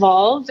to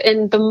evolve.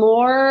 And the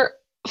more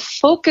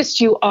focused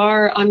you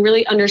are on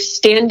really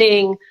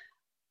understanding,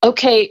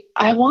 okay,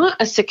 I want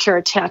a secure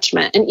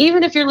attachment. And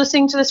even if you're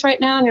listening to this right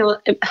now and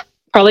you're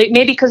probably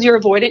maybe because you're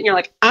avoidant and you're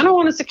like, I don't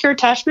want a secure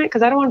attachment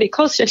because I don't want to be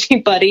close to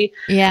anybody.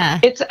 Yeah.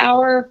 It's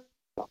our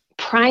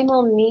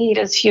primal need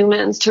as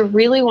humans to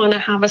really want to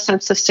have a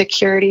sense of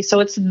security. So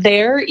it's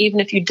there, even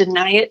if you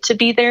deny it to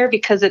be there,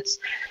 because it's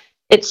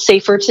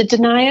safer to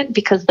deny it,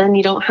 because then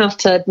you don't have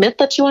to admit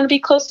that you want to be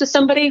close to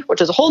somebody,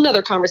 which is a whole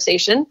nother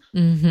conversation.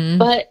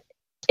 But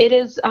it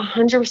is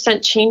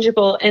 100%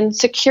 changeable. And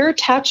secure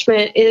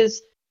attachment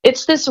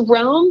it's this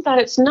realm that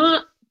it's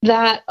not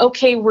that,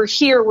 okay, we're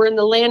here, we're in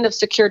the land of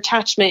secure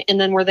attachment,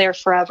 and then we're there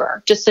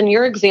forever. Just in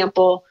your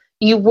example,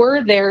 you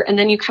were there and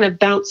then you kind of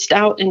bounced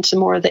out into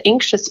more of the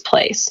anxious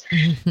place.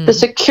 The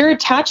secure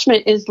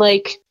attachment is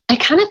like, I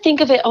kind of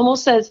think of it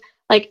almost as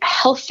like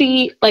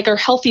healthy, like our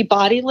healthy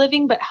body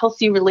living, but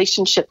healthy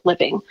relationship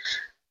living.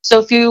 So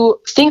if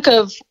you think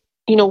of,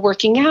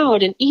 working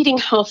out and eating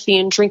healthy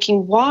and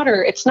drinking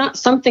water, it's not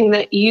something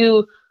that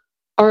you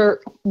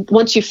are,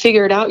 once you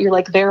figure it out, you're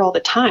like there all the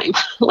time.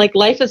 Like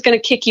life is going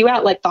to kick you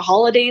out. Like the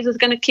holidays is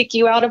going to kick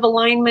you out of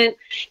alignment,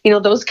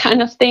 those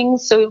kind of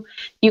things. So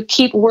you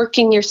keep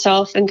working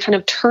yourself and kind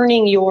of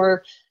turning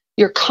your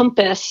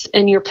compass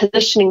and your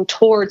positioning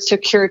towards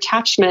secure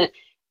attachment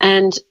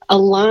and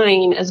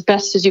align as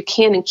best as you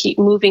can and keep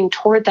moving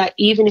toward that,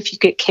 even if you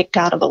get kicked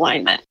out of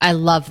alignment. I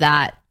love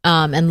that.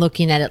 And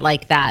looking at it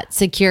like that,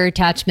 secure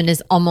attachment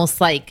is almost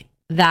like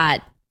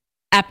that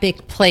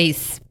epic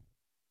place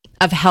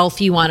of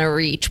health you want to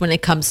reach when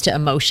it comes to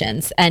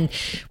emotions. And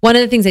one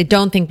of the things I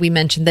don't think we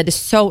mentioned that is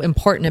so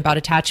important about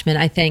attachment,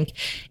 I think,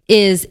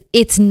 is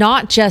it's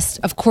not just,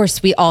 of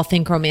course, we all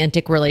think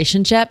romantic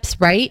relationships,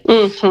 right?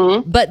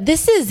 Mm-hmm. But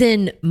this is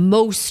in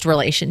most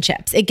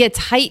relationships. It gets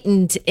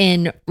heightened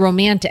in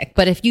romantic.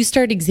 But if you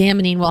start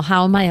examining, well,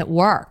 how am I at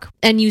work?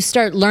 And you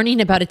start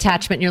learning about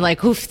attachment, and you're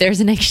like, oof,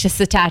 there's an anxious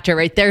attacher,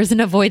 right? There's an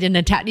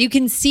avoidant attacher. You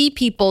can see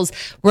people's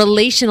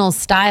relational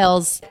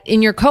styles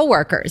in your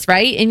coworkers,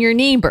 right? In your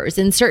neighbors,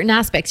 in certain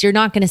aspects. You're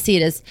not going to see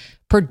it as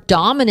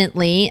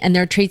predominantly, and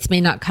their traits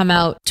may not come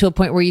out to a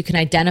point where you can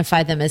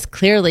identify them as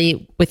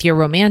clearly with your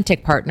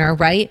romantic partner,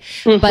 right?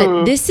 Mm-hmm.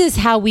 But this is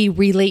how we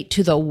relate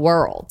to the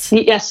world.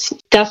 Yes,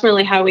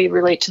 definitely how we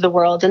relate to the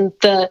world. And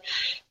the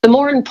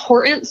more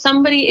important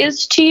somebody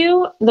is to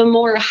you, the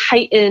more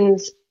heightened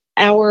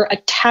our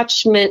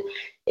attachment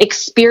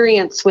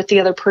experience with the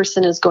other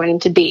person is going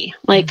to be.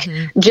 Like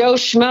Joe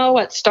Schmo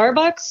at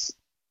Starbucks,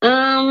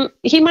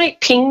 he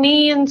might ping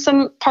me, and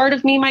some part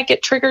of me might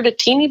get triggered a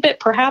teeny bit,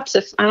 perhaps,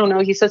 if, I don't know,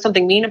 he says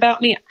something mean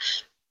about me,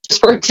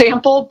 just for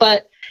example,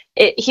 but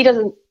he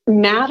doesn't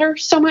matter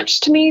so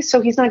much to me,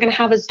 so he's not going to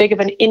have as big of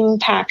an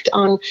impact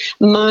on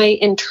my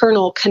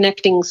internal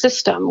connecting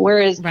system.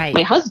 Whereas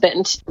my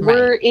husband,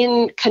 we're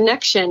in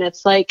connection.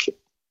 It's like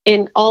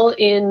in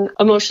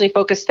emotionally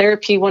focused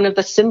therapy, one of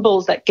the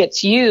symbols that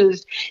gets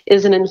used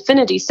is an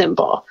infinity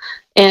symbol,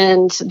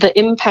 and the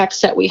impacts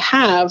that we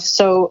have.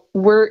 So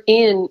we're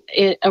in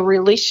a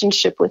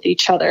relationship with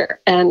each other.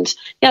 And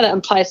yeah, that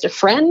applies to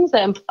friends,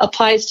 that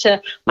applies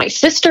to my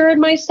sister and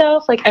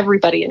myself, like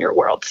everybody in your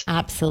world.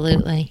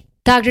 Absolutely.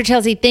 Dr.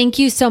 Chelsea, thank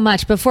you so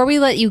much. Before we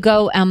let you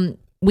go,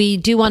 we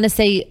do want to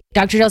say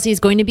Dr. Chelsea is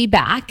going to be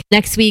back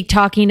next week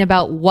talking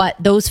about what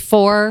those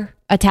 4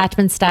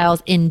 attachment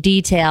styles in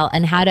detail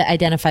and how to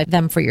identify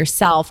them for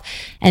yourself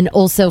and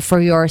also for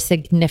your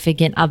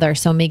significant other.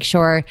 So make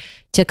sure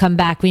to come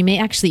back. We may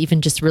actually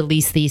even just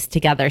release these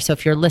together. So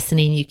if you're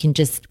listening, you can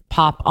just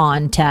pop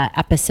on to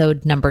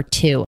episode number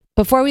 2.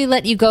 Before we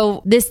let you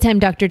go this time,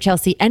 Dr.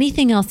 Chelsea,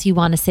 anything else you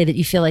want to say that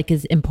you feel like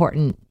is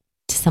important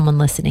to someone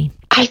listening?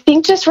 I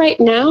think just right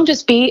now,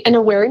 just be an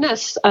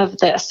awareness of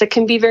this. It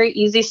can be very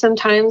easy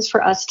sometimes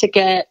for us to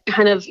get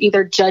kind of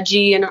either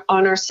judgy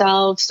on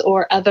ourselves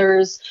or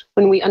others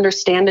when we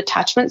understand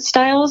attachment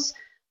styles,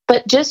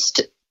 but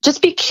just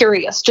be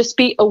curious, just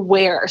be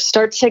aware,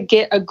 start to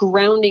get a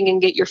grounding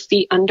and get your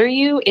feet under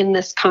you in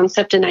this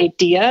concept and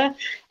idea,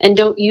 and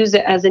don't use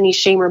it as any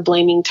shame or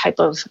blaming type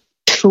of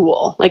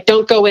tool. Like,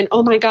 don't go in,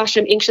 oh my gosh,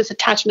 I'm anxious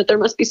attachment, there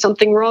must be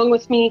something wrong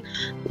with me.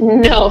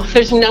 No,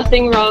 there's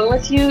nothing wrong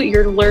with you.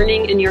 You're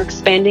learning and you're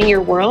expanding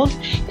your world,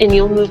 and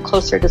you'll move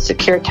closer to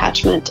secure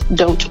attachment.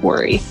 Don't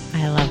worry.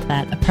 I love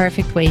that. A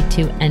perfect way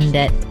to end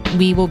it.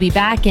 We will be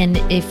back, and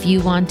if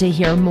you want to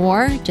hear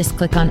more, just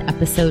click on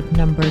episode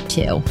number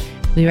 2. We'll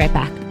be right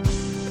back.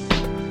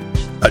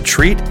 A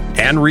treat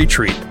and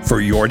retreat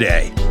for your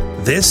day.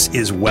 This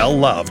is Well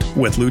Loved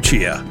with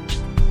Lucia.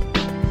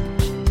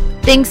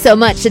 Thanks so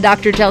much to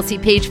Dr. Chelsea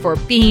Page for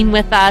being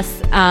with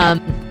us.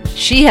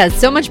 She has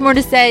so much more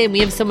to say, and we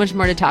have so much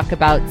more to talk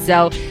about.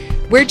 So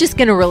we're just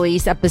going to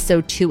release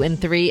episode 2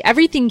 and 3.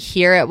 Everything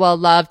here at Well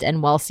Loved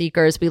and Well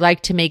Seekers, we like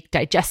to make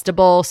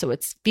digestible, so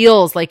it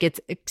feels like it's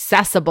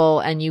accessible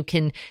and you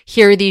can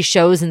hear these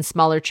shows in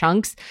smaller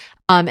chunks.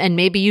 And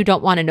maybe you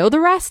don't want to know the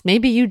rest.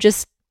 Maybe you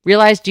just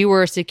realized you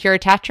were a secure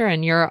attacher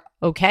and you're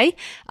okay,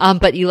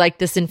 but you like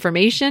this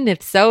information.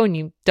 If so, and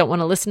you don't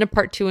want to listen to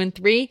part 2 and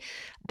 3,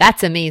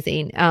 that's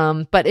amazing.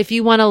 But if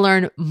you want to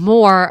learn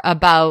more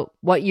about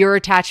what your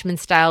attachment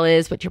style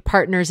is, what your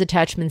partner's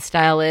attachment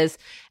style is,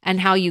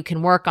 and how you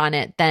can work on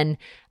it, then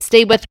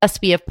stay with us.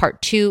 We have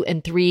part 2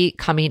 and 3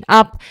 coming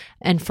up.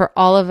 And for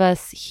all of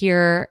us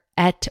here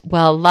at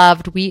Well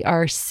Loved, we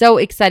are so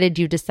excited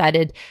you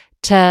decided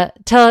to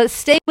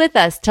stay with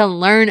us, to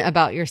learn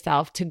about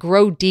yourself, to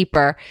grow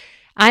deeper.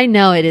 I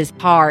know it is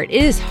hard.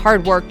 It is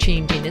hard work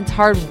changing. It's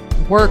hard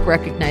work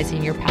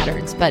recognizing your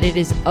patterns, but it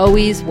is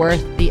always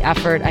worth the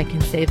effort. I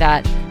can say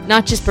that,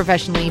 not just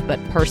professionally,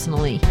 but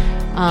personally.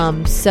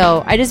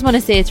 So I just want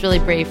to say it's really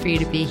brave for you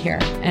to be here,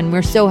 and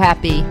we're so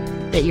happy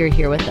that you're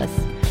here with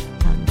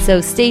us.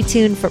 So stay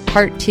tuned for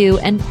part 2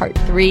 and part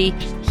 3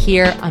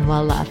 here on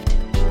Well Loved.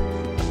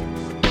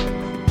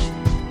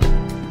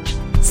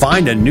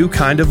 Find a new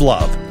kind of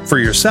love for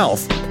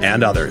yourself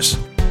and others.